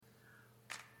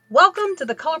Welcome to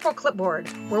the Colorful Clipboard,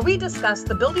 where we discuss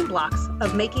the building blocks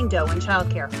of making dough in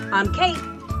childcare. I'm Kate.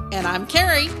 And I'm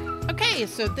Carrie. Okay,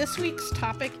 so this week's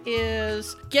topic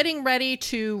is getting ready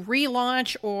to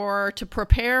relaunch or to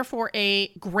prepare for a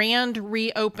grand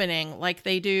reopening like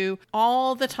they do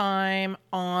all the time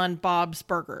on Bob's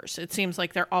Burgers. It seems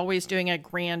like they're always doing a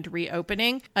grand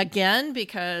reopening again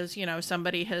because,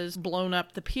 somebody has blown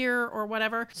up the pier or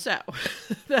whatever. So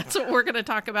that's what we're going to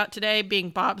talk about today,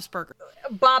 being Bob's Burgers.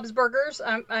 Bob's Burgers.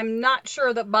 I'm not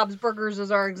sure that Bob's Burgers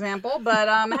is our example, but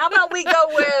how about we go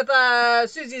with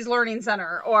Susie's Learning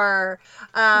Center, or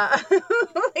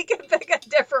we can pick a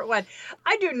different one.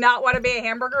 I do not want to be a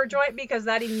hamburger joint because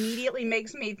that immediately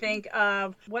makes me think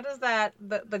of, what is that,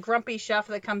 the grumpy chef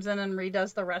that comes in and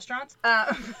redoes the restaurants?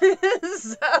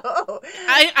 So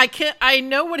I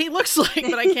know what he looks like,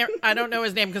 but I don't know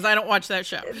his name because I don't watch that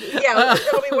show. Yeah,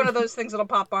 it'll be one of those things that'll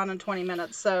pop on in 20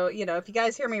 minutes. So, if you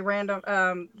guys hear me rattle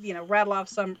off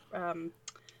some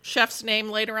chef's name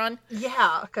later on.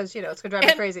 Yeah, because, it's going to drive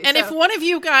me crazy. And if one of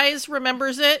you guys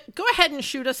remembers it, go ahead and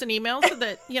shoot us an email so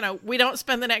that, we don't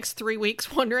spend the next 3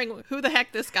 weeks wondering who the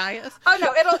heck this guy is. Oh,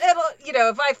 no, it'll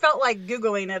if I felt like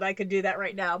Googling it, I could do that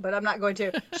right now, but I'm not going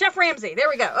to. Chef Ramsay, there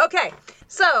we go. Okay,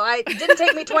 so it didn't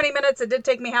take me 20 minutes. It did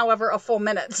take me, however, a full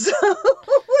minute. So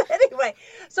anyway,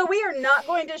 so we are not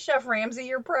going to Chef Ramsay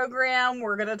your program.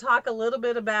 We're going to talk a little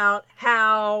bit about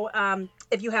how,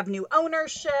 if you have new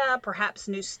ownership, perhaps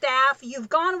new staff, you've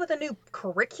gone with a new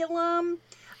curriculum,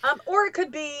 or it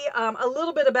could be a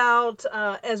little bit about,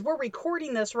 as we're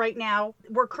recording this right now,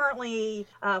 we're currently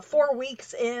 4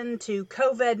 weeks into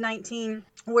COVID-19,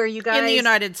 where you guys... In the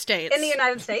United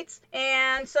States.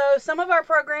 And so some of our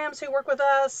programs who work with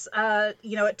us,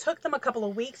 it took them a couple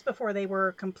of weeks before they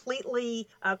were completely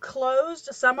closed.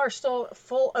 Some are still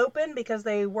full open because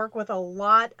they work with a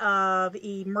lot of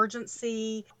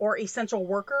emergency or essential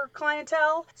worker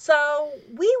clientele. So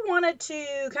we wanted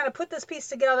to kind of put this piece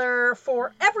together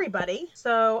for everybody.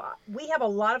 So we have a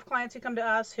lot of clients who come to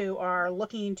us who are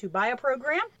looking to buy a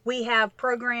program. We have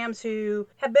programs who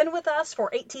have been with us for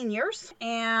 18 years.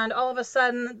 And all of a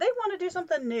sudden, they want to do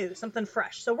something new, something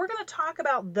fresh. So we're going to talk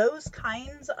about those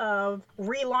kinds of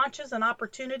relaunches and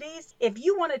opportunities. If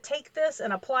you want to take this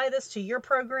and apply this to your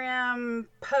program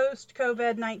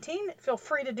post-COVID-19, feel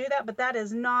free to do that. But that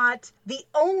is not the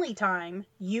only time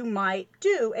you might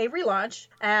do a relaunch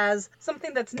as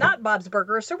something that's not Bob's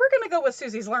Burgers. So we're going to go with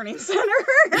Susie's Learning Center.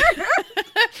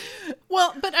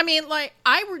 Well, but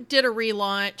I did a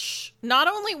relaunch not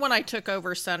only when I took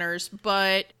over Centers,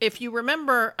 but if you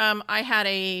remember, I had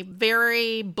a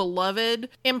very beloved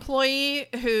employee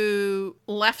who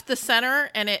left the center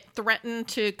and it threatened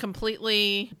to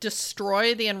completely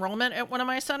destroy the enrollment at one of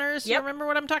my centers. Yep. You remember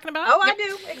what I'm talking about? Oh, yep. I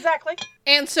do. Exactly.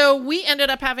 And so we ended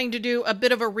up having to do a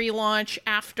bit of a relaunch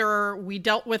after we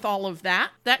dealt with all of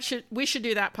that. We should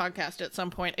do that podcast at some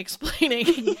point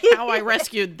explaining how I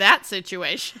rescued that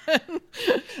situation. The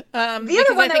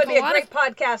other one that would be a great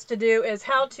podcast to do is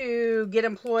how to get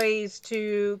employees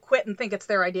to quit and think it's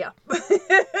their idea.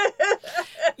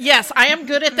 Yes, I am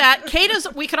good at that.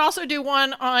 We could also do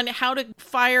one on how to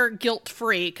fire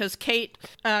guilt-free, because Kate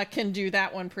can do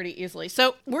that one pretty easily.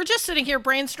 So we're just sitting here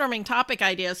brainstorming topic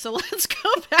ideas. So let's go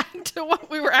back to what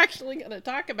we were actually going to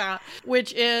talk about,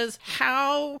 which is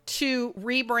how to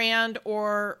rebrand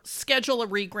or schedule a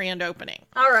re-grand opening.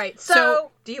 All right.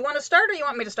 So do you want to start or you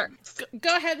want me to start?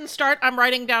 Go ahead and start. I'm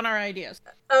writing down our ideas.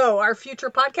 Oh, our future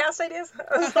podcast ideas?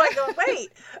 I was like, oh, wait.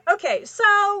 Okay,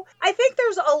 so I think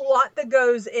there's a lot that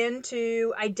goes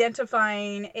into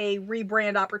identifying a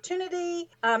rebrand opportunity,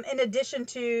 in addition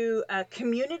to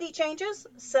community changes.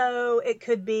 So it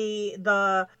could be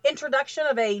the introduction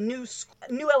of a new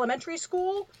elementary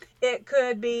school. It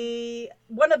could be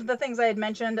one of the things I had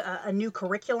mentioned, a new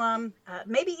curriculum,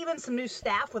 maybe even some new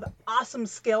staff with awesome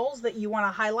skills that you want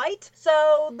to highlight.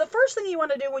 So the first thing you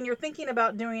want to do when you're thinking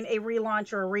about doing a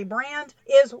relaunch or a rebrand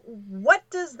is, what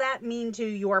does that mean to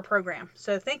your program?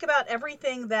 So think about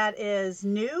everything that is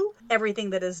new, everything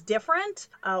that is different,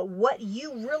 what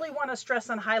you really want to stress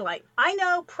and highlight. I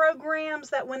know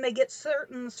programs that when they get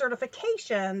certain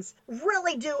certifications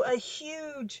really do a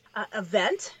huge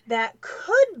event that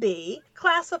could be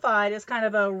classified as kind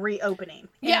of a reopening.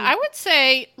 Yeah, I would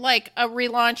say like a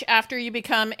relaunch after you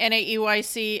become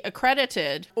NAEYC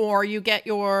accredited, or you get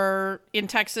in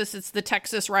Texas, it's the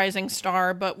Texas Rising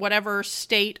Star, but whatever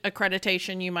state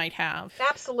accreditation you might have.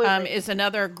 Absolutely. Is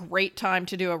another great time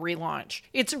to do a relaunch.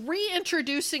 It's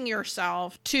reintroducing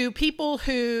yourself to people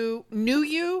who knew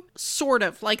you, sort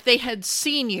of, like they had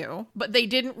seen you, but they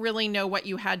didn't really know what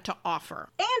you had to offer.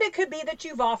 And it could be that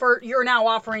you're now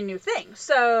offering new things.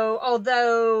 So So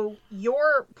although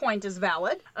your point is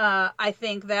valid, I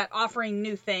think that offering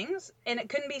new things, and it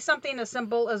couldn't be something as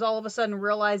simple as all of a sudden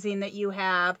realizing that you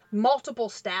have multiple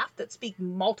staff that speak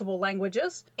multiple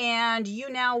languages, and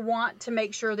you now want to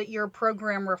make sure that your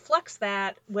program reflects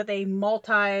that with a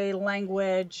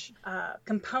multi-language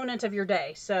component of your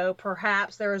day. So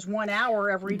perhaps there is 1 hour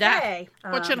every day.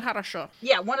 Очень хорошо.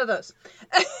 Yeah, one of those.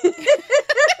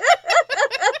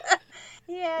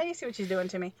 Yeah, you see what she's doing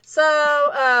to me.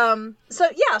 So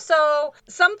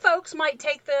some folks might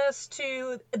take this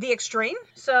to the extreme.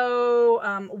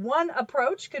 So one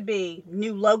approach could be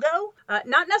new logo,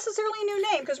 not necessarily a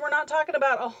new name, because we're not talking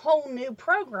about a whole new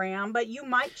program, but you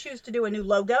might choose to do a new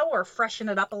logo or freshen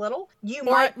it up a little.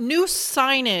 New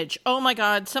signage. Oh my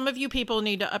God. Some of you people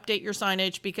need to update your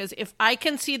signage, because if I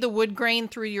can see the wood grain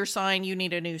through your sign, you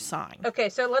need a new sign. Okay,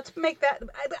 so let's make that.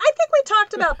 I think we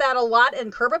talked about that a lot in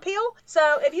Curb Appeal. So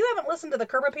if you haven't listened to the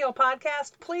Curb Appeal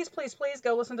podcast, please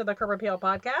go listen to the Curb Appeal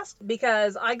podcast,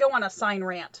 because I go on a sign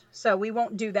rant. So we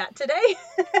won't do that today.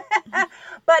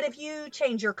 But if you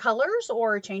change your colors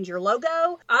or change your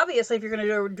logo, obviously if you're going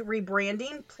to do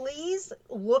rebranding, please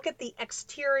look at the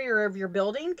exterior of your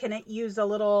building. Can it use a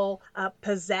little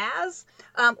pizzazz?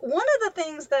 One of the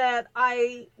things that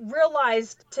I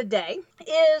realized today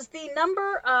is the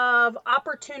number of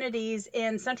opportunities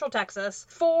in Central Texas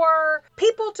for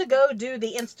people to go do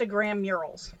the Instagram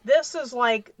murals. This is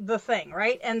like the thing,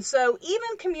 right? And so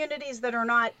even communities that are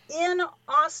not in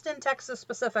Austin, Texas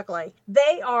specifically,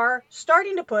 they are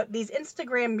starting to put these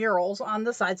Instagram murals on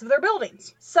the sides of their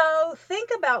buildings. So think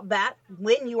about that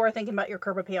when you are thinking about your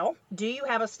Curb Appeal. Do you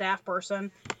have a staff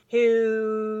person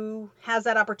who has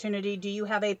that opportunity? Do you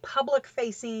have a public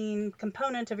facing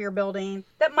component of your building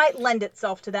that might lend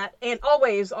itself to that? And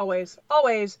always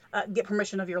get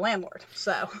permission of your landlord.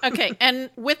 So okay, and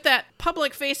with that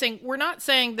public facing, we're not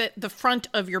saying that the front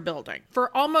of your building.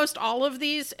 For almost all of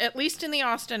these, at least in the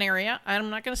Austin area, I'm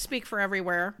not going to speak for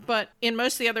everywhere, but in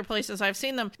most of the other places I've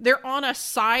seen them, they're on a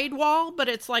sidewall, but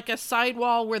it's like a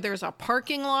sidewall where there's a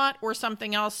parking lot or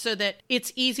something else, so that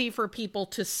it's easy for people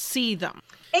to see them.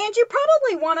 And you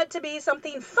probably want it to be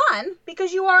something fun,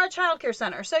 because you are a childcare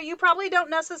center. So you probably don't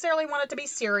necessarily want it to be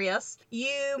serious.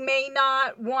 You may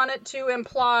not want it to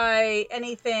imply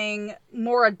anything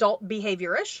more adult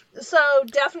behavior-ish. So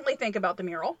definitely think about the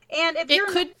mural. And if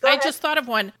I just thought of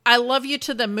one. I love you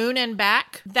to the moon and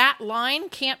back. That line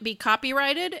can't be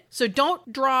copyrighted. So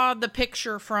don't draw the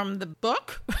picture from the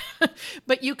book,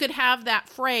 but you could have that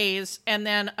phrase and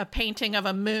then a painting of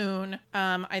a moon.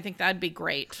 I think that'd be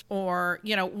great. Or,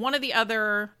 one of the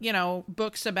other,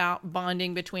 books about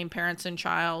bonding between parents and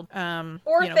child,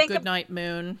 Goodnight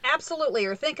Moon. Absolutely.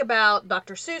 Or think about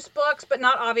Dr. Seuss books, but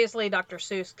not obviously Dr.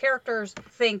 Seuss characters.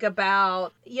 Think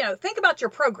about your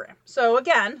program. So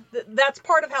again, that's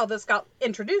part of how this got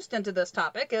introduced into this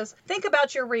topic, is think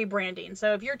about your rebranding.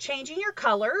 So if you're changing your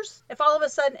colors, if all of a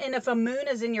sudden, and if a moon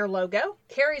is in your logo,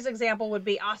 Carrie's example would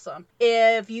be awesome.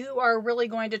 If you are really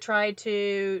going to try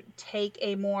to take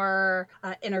a more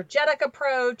energetic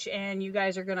approach, and you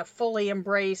guys are going to fully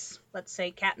embrace, let's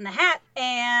say, Cat in the Hat,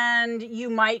 and you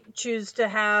might choose to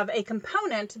have a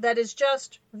component that is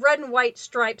just red and white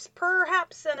stripes,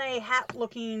 perhaps in a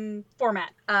hat-looking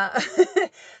format.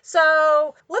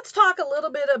 So let's talk a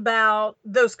little bit about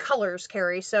those colors,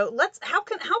 Carrie. So how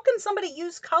can somebody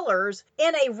use colors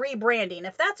in a rebranding?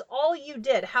 If that's all you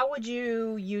did, how would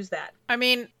you use that? I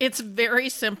mean, it's very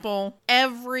simple.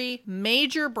 Every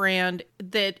major brand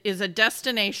that is a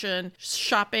destination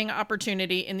shopping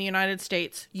opportunity in the United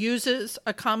States uses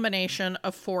a combination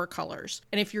of 4 colors.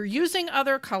 And if you're using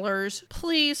other colors,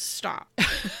 please stop.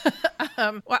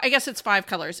 Well, I guess it's 5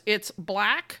 colors. It's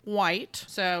black, white.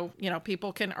 So,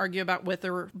 people can argue about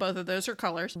whether both of those are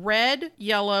colors. Red,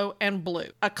 yellow, and blue.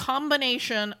 A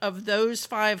combination of those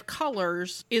 5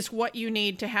 colors is what you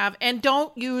need to have. And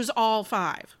don't use all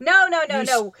 5. No.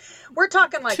 We're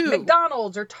talking like 2.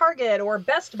 McDonald's or Target or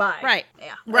Best Buy. Right.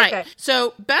 Yeah. Right. Okay.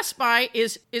 So Best Buy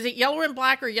is it yellow and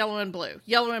black or yellow and blue?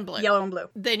 Yellow and blue. Yellow and blue.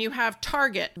 Then you have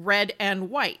Target, red and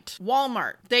white.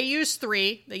 Walmart, they use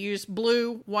 3. They use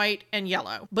blue, white, and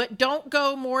yellow. But don't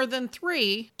go more than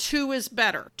 3. 2 is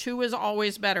better. 2 is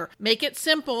always better. Make it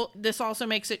simple. This also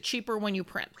makes it cheaper when you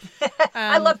print.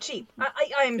 I love cheap.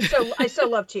 I so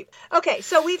love cheap. Okay,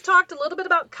 so we've talked a little bit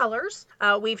about colors.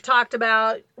 We've talked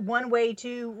about one way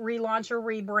to relaunch or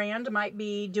rebrand might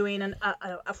be doing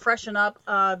a freshen up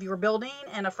of your building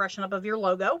and a freshen up of your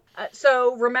logo.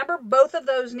 So remember, both of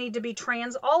those need to be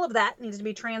all of that needs to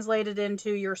be translated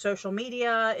into your social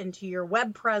media, into your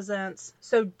web presence.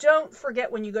 So don't forget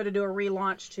when you go to do a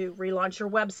relaunch to relaunch your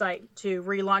website, to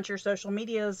relaunch your social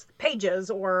medias pages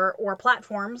or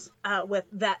platforms with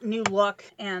that new look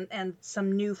and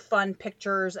some new fun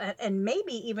pictures, and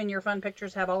maybe even your fun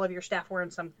pictures have all of your staff wearing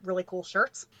some really cool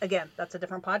shirts. Again, that's a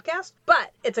different podcast,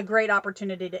 but it's a great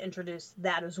opportunity to introduce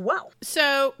that as well.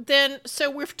 So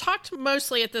we've talked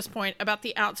mostly at this point about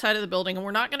the outside of the building, and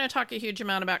we're not going to talk a huge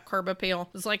amount about curb appeal,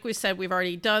 because like we said, we've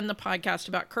already done the podcast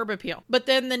about curb appeal. But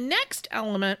then the next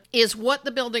element is what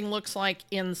the building looks like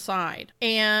inside.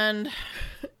 And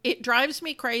it drives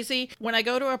me crazy when I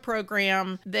go to a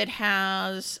program that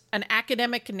has an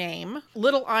academic name,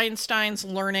 Little Einstein's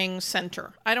Learning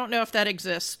Center. I don't know if that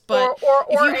exists, but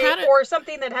or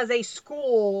something that has a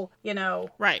school,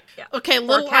 Right. Yeah. Okay,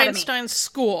 Little Einstein's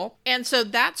School. And so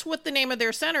that's what the name of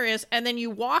their center is. And then you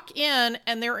walk in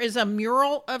and there is a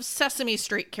mural of Sesame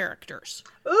Street characters.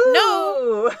 Ooh.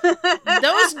 No,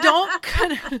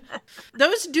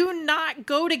 those do not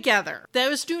go together.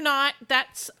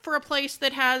 That's for a place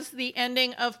that has the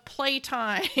ending of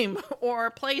playtime or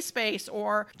play space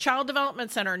or child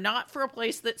development center, not for a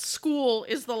place that school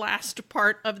is the last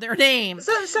part of their name.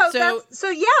 So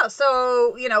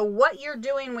what you're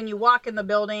doing when you walk in the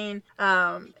building,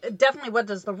 definitely what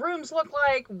does the rooms look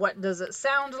like? What does it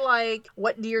sound like?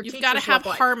 What do your teachers look like? You've got to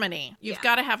have harmony. You've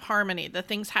got to have harmony. The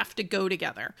things have to go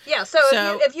together. Yeah, so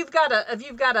if you've got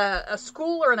a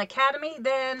school or an academy,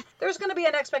 then there's going to be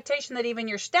an expectation that even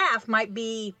your staff might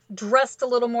be dressed a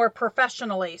little more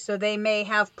professionally. So they may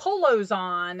have polos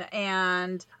on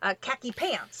and khaki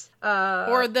pants.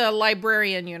 Or the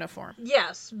librarian uniform.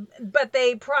 Yes, but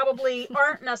they probably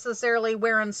aren't necessarily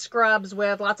wearing scrubs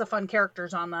with lots of fun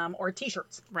characters on them or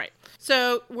t-shirts. Right.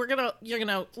 So you're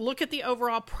gonna look at the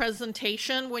overall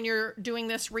presentation when you're doing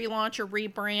this relaunch or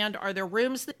rebrand. Are there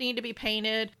rooms that need to be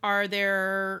painted? Are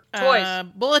there toys,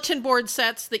 bulletin board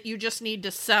sets that you just need to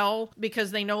sell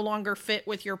because they no longer fit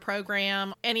with your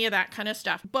program? Any of that kind of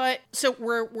stuff. But so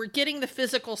we're getting the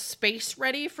physical space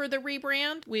ready for the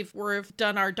rebrand. We've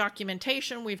done our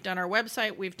documentation, we've done our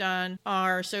website, we've done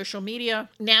our social media.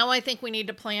 Now I think we need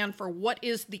to plan for what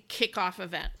is the kickoff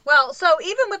event. Well, so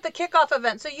even with the kickoff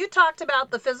event, so you talked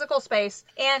about the physical space,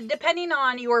 and depending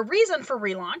on your reason for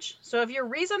relaunch, so if your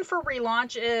reason for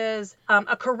relaunch is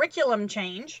a curriculum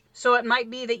change, so it might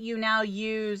be that you now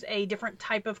use a different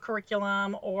type of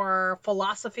curriculum or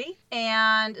philosophy,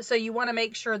 and so you want to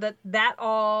make sure that that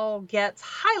all gets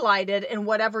highlighted in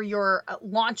whatever your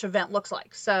launch event looks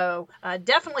like. So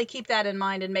definitely keep that in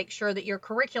mind and make sure that your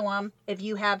curriculum, if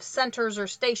you have centers or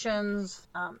stations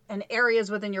and areas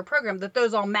within your program, that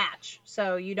those all match.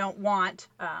 So you don't want,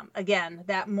 again,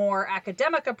 that more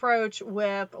academic approach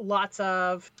with lots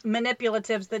of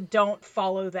manipulatives that don't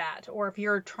follow that. Or if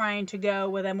you're trying to go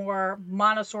with a more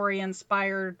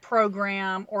Montessori-inspired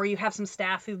program, or you have some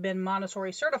staff who've been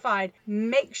Montessori certified,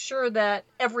 make sure that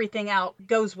everything out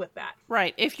goes with that.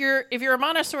 Right. If you're a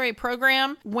Montessori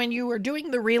program, when you are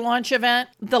doing the relaunch event,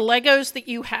 the Legos that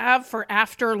you have for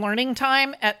after learning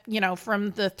time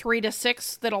from the 3 to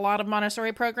 6 that a lot of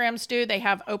Montessori programs do, they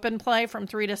have open play from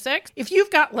 3 to 6. If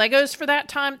you've got Legos for that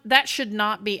time, that should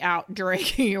not be out during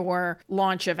your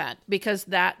launch event, because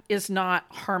that is not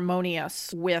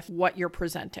harmonious with what you're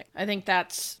presenting. I think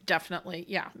that's definitely,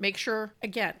 make sure,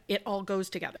 again, it all goes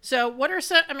together. So what are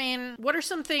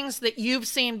some things that you've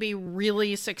seen be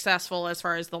really successful as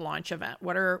far as the launch event?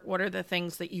 What are the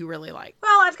things that you really like?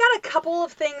 Well, I've got a couple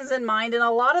of things in mind, and a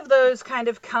lot of those kind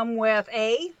of come with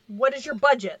what is your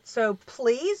budget? So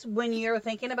please, when you're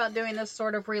thinking about doing this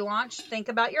sort of relaunch, think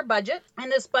about your budget.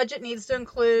 And this budget needs to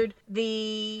include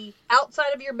the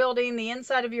outside of your building, the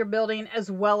inside of your building, as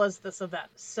well as this event.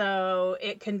 So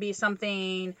it can be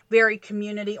something very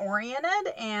community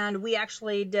oriented. And we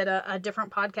actually did a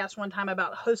different podcast one time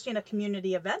about hosting a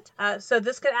community event. So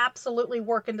this could absolutely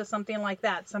work into something like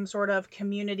that, some sort of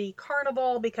community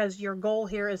carnival, because your goal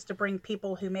here is to bring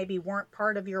people who maybe weren't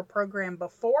part of your program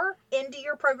before into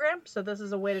your program. So this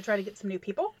is a way to try to get some new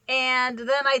people. And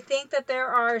then I think that there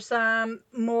are some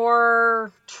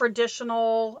more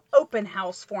traditional open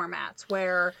house formats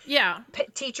where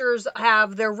teachers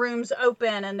have their rooms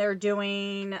open and they're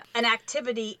doing an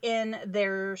activity in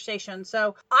their station.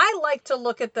 So I like to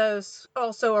look at those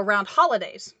also around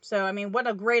holidays. So, what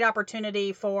a great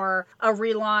opportunity for a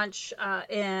relaunch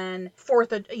in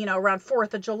around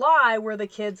 4th of July, where the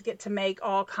kids get to make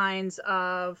all kinds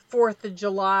of 4th of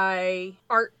July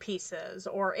art pieces,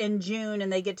 or in June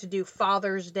and they get to do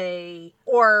Father's Day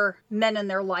or men in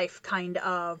their life kind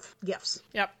of gifts.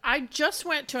 Yep. I just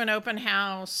went to an open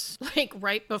house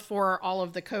right before all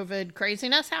of the COVID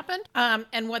craziness happened.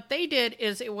 And what they did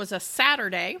is it was a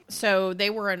Saturday, so they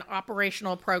were an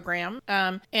operational program.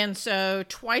 And so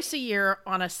twice a year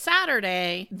on a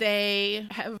Saturday, they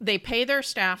pay their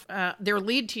staff, their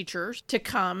lead teachers, to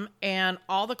come, and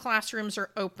all the classrooms are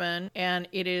open, and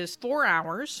it is 4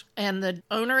 hours, and the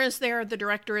owner is there, the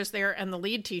director is there, and the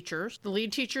lead teachers. The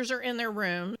lead teachers are in their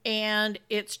room, and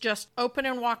it's just open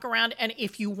and walk around, and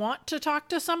if you want to talk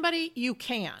to somebody, you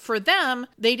can. For them,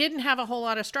 they didn't have a whole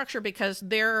lot of structure because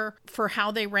for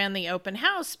how they ran the open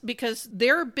house, because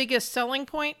their biggest selling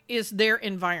point is their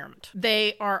environment.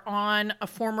 They are on a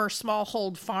former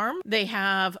smallhold farm. They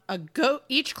have a goat.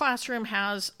 Each classroom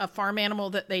has a farm animal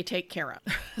that they take care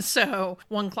of. So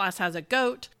one class has a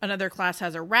goat, another class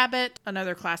has a rabbit,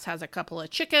 another class has a couple of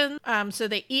chickens. So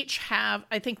they each have,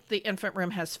 I think the infant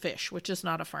room has fish, which is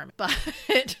not a farm.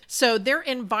 But so their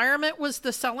environment was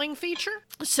the selling feature.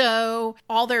 So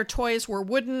all their toys were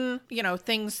wooden,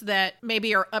 things that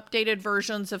maybe are updated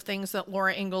versions of things that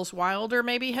Laura Ingalls Wilder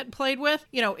maybe had played with.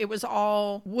 It was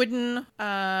all wooden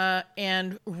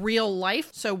and real life.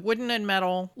 So wooden and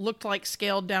metal, looked like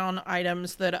scaled down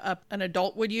items that an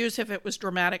adult would use if it was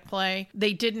dramatic play.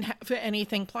 They didn't have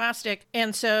anything plastic.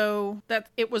 And so that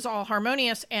it was all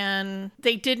harmonious, and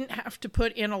they didn't have to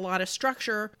put in a lot of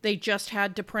structure. They just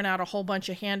had to print out a whole bunch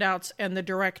of handouts, and the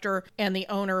director and the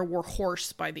owner were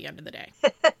hoarse by the end of the day.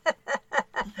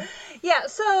 Yeah,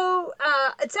 so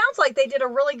it sounds like they did a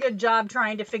really good job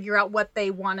trying to figure out what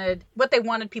they wanted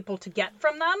people to get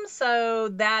from them. So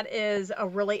that is a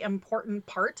really important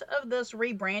part of this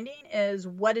rebranding, is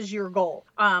what is your goal?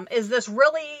 Is this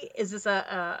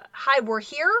a hi, we're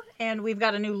here and we've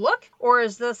got a new look? Or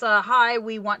is this a hi,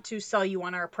 we want to sell you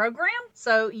on our program?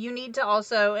 So you need to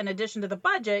also, in addition to the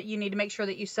budget, you need to make sure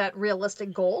that you set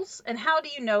realistic goals. And how do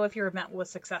you know if your event was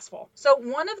successful? So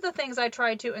one of the things I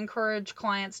try to encourage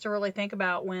clients to really think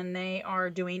about when they are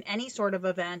doing any sort of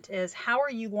event is, how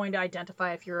are you going to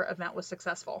identify if your event was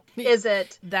successful?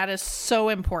 That is so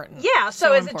important. Yeah.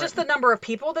 So is it just the number of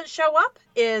people that show up?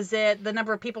 Is it the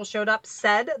number of people showed up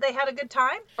said they had a good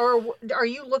time? Or are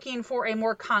you looking for a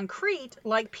more concrete,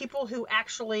 like people who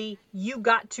actually you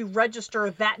got to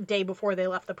register that day before they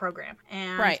left the program?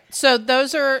 And right. So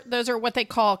those are what they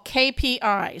call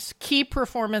KPIs, key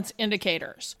performance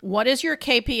indicators. What is your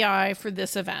KPI for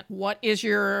this event? What is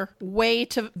your way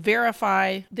to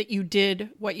verify that you did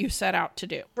what you set out to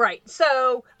do? Right.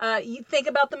 So you think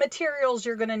about the materials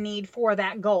you're going to need for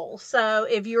that goal. So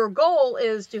if your goal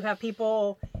is to have people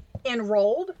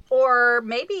enrolled, or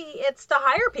maybe it's to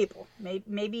hire people.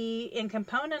 Maybe in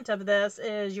component of this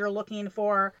is you're looking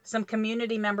for some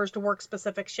community members to work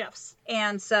specific shifts.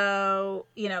 And so,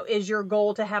 is your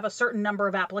goal to have a certain number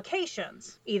of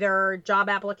applications, either job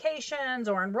applications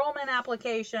or enrollment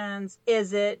applications?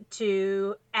 Is it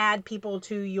to add people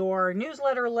to your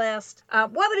newsletter list?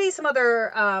 What would be some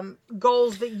other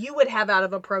goals that you would have out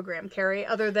of a program, Carrie,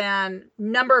 other than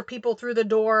number of people through the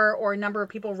door or number of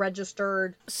people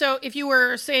registered? So if you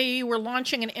were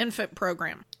launching an infant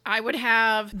program, I would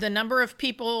have the number of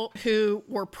people who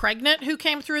were pregnant who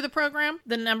came through the program,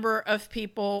 the number of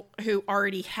people who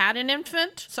already had an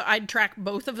infant. So I'd track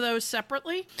both of those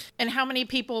separately, and how many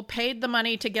people paid the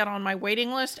money to get on my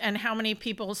waiting list, and how many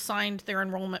people signed their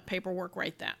enrollment paperwork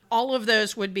right then. All of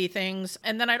those would be things.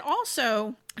 And then I'd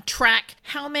also track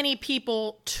how many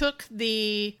people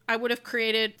I would have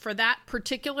created for that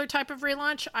particular type of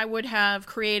relaunch. I would have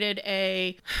created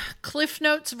a Cliff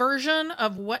Notes version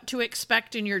of what to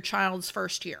expect in your child's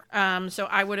first year. So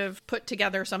I would have put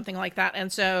together something like that.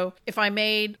 And so if I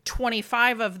made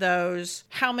 25 of those,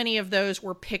 how many of those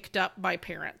were picked up by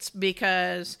parents?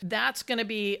 Because that's going to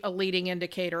be a leading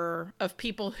indicator of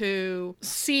people who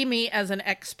see me as an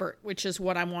expert, which is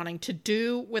what I'm wanting to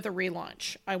do with a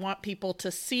relaunch. I want people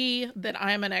to see that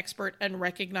I am an expert and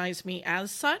recognize me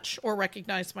as such, or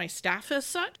recognize my staff as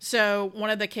such. So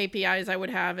one of the KPIs I would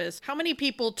have is how many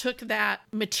people took that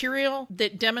material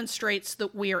that demonstrates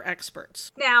that we are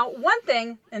experts. Now, one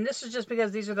thing, and this is just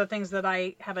because these are the things that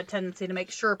I have a tendency to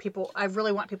make sure I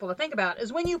really want people to think about,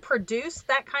 is when you produce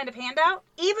that kind of handout,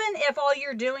 even if all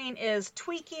you're doing is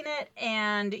tweaking it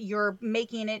and you're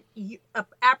making it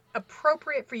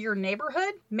appropriate for your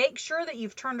neighborhood, make sure that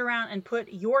you've turned around and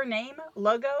put your name,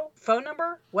 logo, phone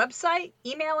number, website,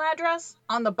 email address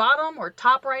on the bottom or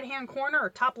top right-hand corner or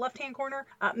top left-hand corner.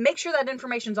 Make sure that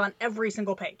information's on every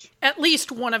single page. At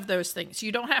least one of those things.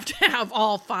 You don't have to have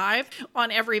all 5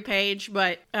 on every page,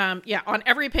 but on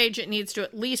every page it needs to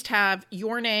at least have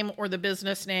your name or the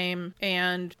business name,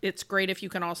 and it's great if you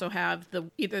can also have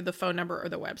either the phone number or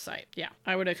the website. Yeah,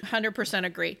 I would 100%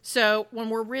 agree. So when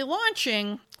we're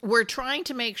relaunching, we're trying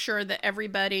to make sure that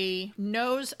everybody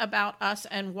knows about us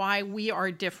and why we are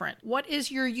are different? What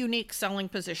is your unique selling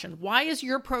position? Why is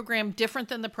your program different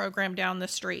than the program down the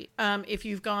street? If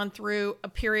you've gone through a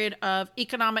period of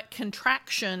economic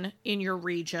contraction in your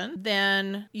region,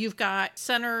 then you've got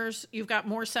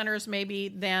more centers maybe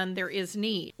than there is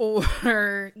need.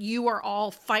 Or you are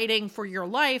all fighting for your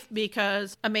life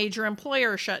because a major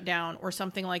employer shut down or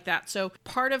something like that. So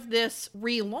part of this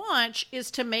relaunch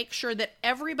is to make sure that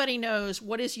everybody knows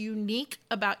what is unique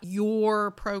about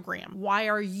your program. Why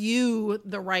are you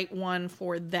the right one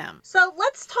for them? So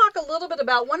let's talk a little bit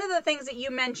about one of the things that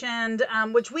you mentioned,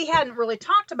 which we hadn't really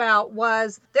talked about,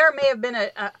 was there may have been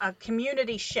a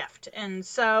community shift. And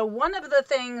so one of the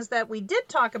things that we did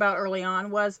talk about early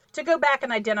on was to go back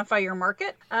and identify your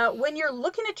market. When you're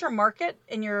looking at your market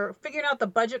and you're figuring out the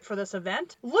budget for this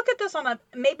event, look at this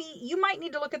maybe you might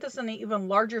need to look at this on an even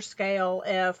larger scale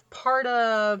if part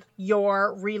of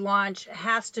your relaunch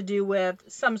has to do with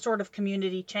some sort of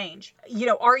community change.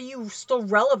 Are you still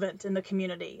relevant in the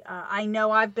community? I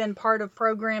know I've been part of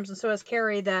programs, and so has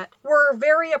Carrie, that were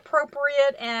very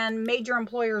appropriate and major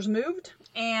employers moved.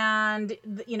 And,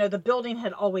 the building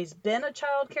had always been a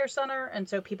child care center. And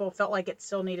so people felt like it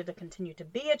still needed to continue to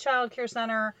be a child care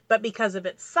center. But because of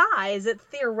its size, it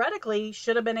theoretically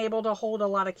should have been able to hold a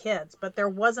lot of kids. But there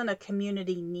wasn't a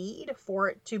community need for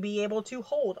it to be able to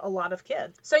hold a lot of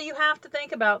kids. So you have to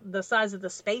think about the size of the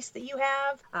space that you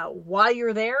have. While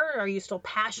you're there, are you still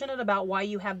passionate about why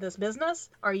you have this business?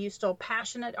 Are you still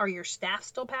passionate? Are your staff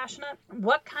still passionate?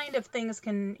 What kind of things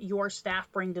can your staff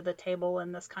bring to the table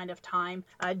in this kind of time?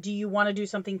 Do you want to do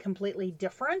something completely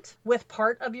different with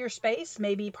part of your space?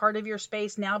 Maybe part of your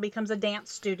space now becomes a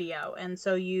dance studio. And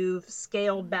so you've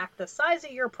scaled back the size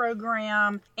of your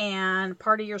program, and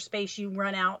part of your space you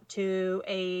run out to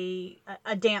a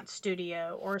dance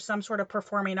studio or some sort of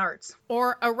performing arts.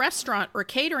 Or a restaurant or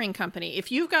catering company.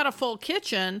 If you've got a full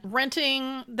kitchen,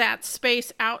 renting that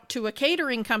space out to a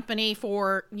catering company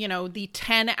for, the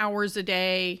 10 hours a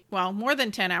day, well, more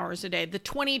than 10 hours a day, the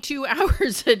 22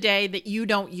 hours a day that you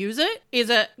don't use it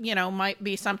might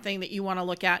be something that you want to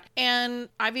look at. And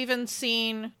I've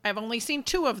only seen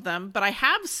 2 of them, but I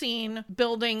have seen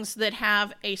buildings that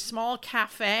have a small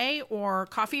cafe or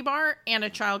coffee bar and a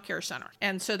childcare center.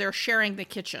 And so they're sharing the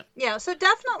kitchen. Yeah, so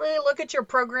definitely look at your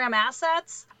program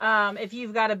assets. If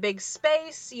you've got a big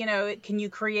space, can you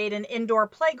create an indoor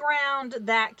playground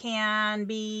that can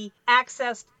be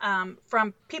accessed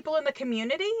from people in the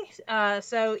community?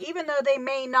 So even though they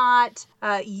may not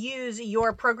use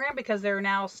your program because they're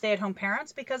now stay-at-home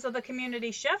parents because of the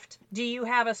community shift, do you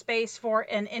have a space for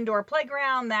an indoor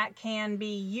playground that can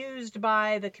be used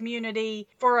by the community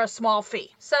for a small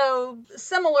fee? So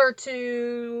similar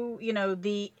to,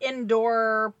 the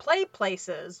indoor play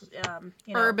places,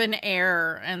 Urban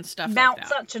Air and stuff Mount like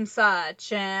that. Such and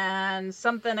Such and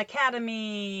something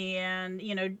Academy and,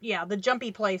 the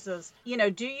jumpy places.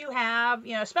 Do you have,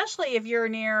 especially if you're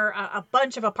near a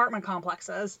bunch of apartment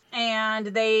complexes and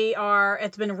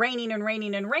it's been raining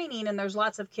and there's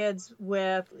lots of kids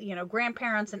with,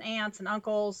 grandparents and aunts and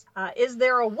uncles. Is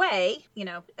there a way,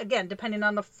 again, depending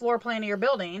on the floor plan of your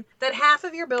building, that half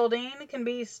of your building can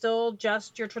be still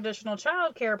just your traditional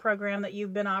child care program that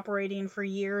you've been operating for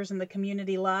years and the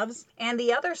community loves, and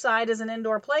the other side is an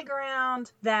indoor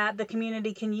playground that the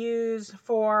community can use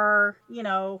for,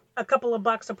 a couple of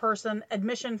bucks a person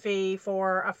admission fee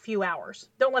for a few hours.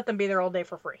 Don't let them be there all day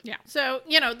for free. Yeah. So,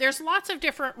 there's lots of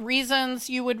different reasons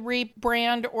you would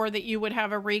rebrand or that you would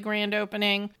have a re-grand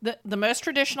opening. The most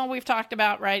traditional we've talked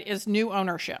about, right, is new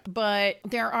ownership. But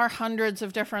there are hundreds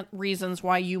of different reasons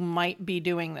why you might be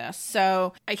doing this.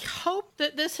 So I hope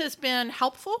that this has been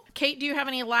helpful. Kate, do you have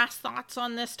any last thoughts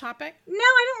on this topic? No,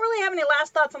 I don't really have any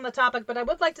last thoughts on the topic, but I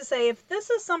would like to say if this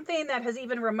is something that has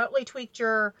even remotely tweaked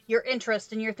your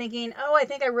interest and you're thinking, oh, I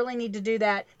think I really need to do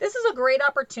that, this is a great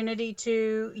opportunity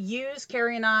to use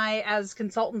Carrie and I as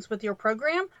consultants with your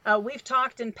program. We've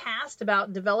talked in past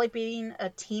about developing a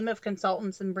team of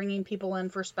consultants and bringing people in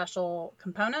for special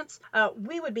components.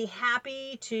 We would be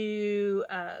happy to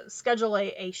schedule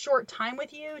a short time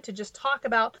with you to just talk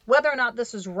about whether or not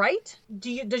this is right.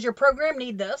 Does your program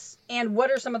need this? And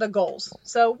what are some of the goals?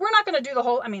 So we're not going to do the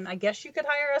whole, I guess you could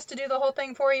hire us to do the whole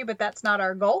thing for you, but that's not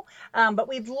our goal. But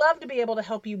we'd love to be able to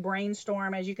help you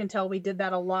brainstorm. As you can tell, we did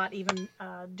that a lot even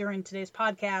during today's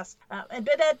podcast.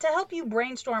 But to help you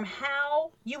brainstorm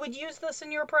how you would use this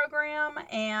in your program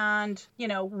and,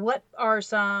 what are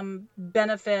some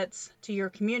benefits to your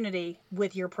community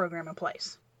with your program in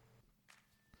place.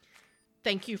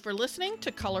 Thank you for listening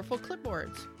to Colorful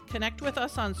Clipboards. Connect with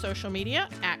us on social media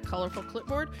at Colorful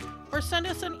Clipboard or send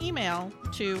us an email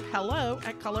to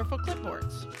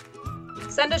hello@colorfulclipboards.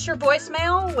 Send us your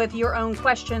voicemail with your own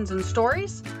questions and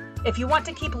stories. If you want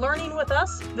to keep learning with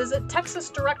us, visit Texas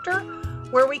Director,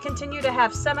 where we continue to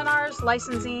have seminars,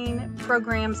 licensing,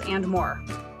 programs, and more.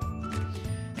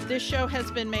 This show has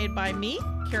been made by me,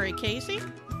 Carrie Casey,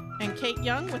 and Kate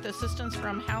Young, with assistance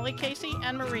from Hallie Casey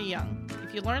and Marie Young.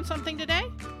 If you learned something today,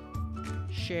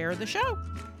 share the show.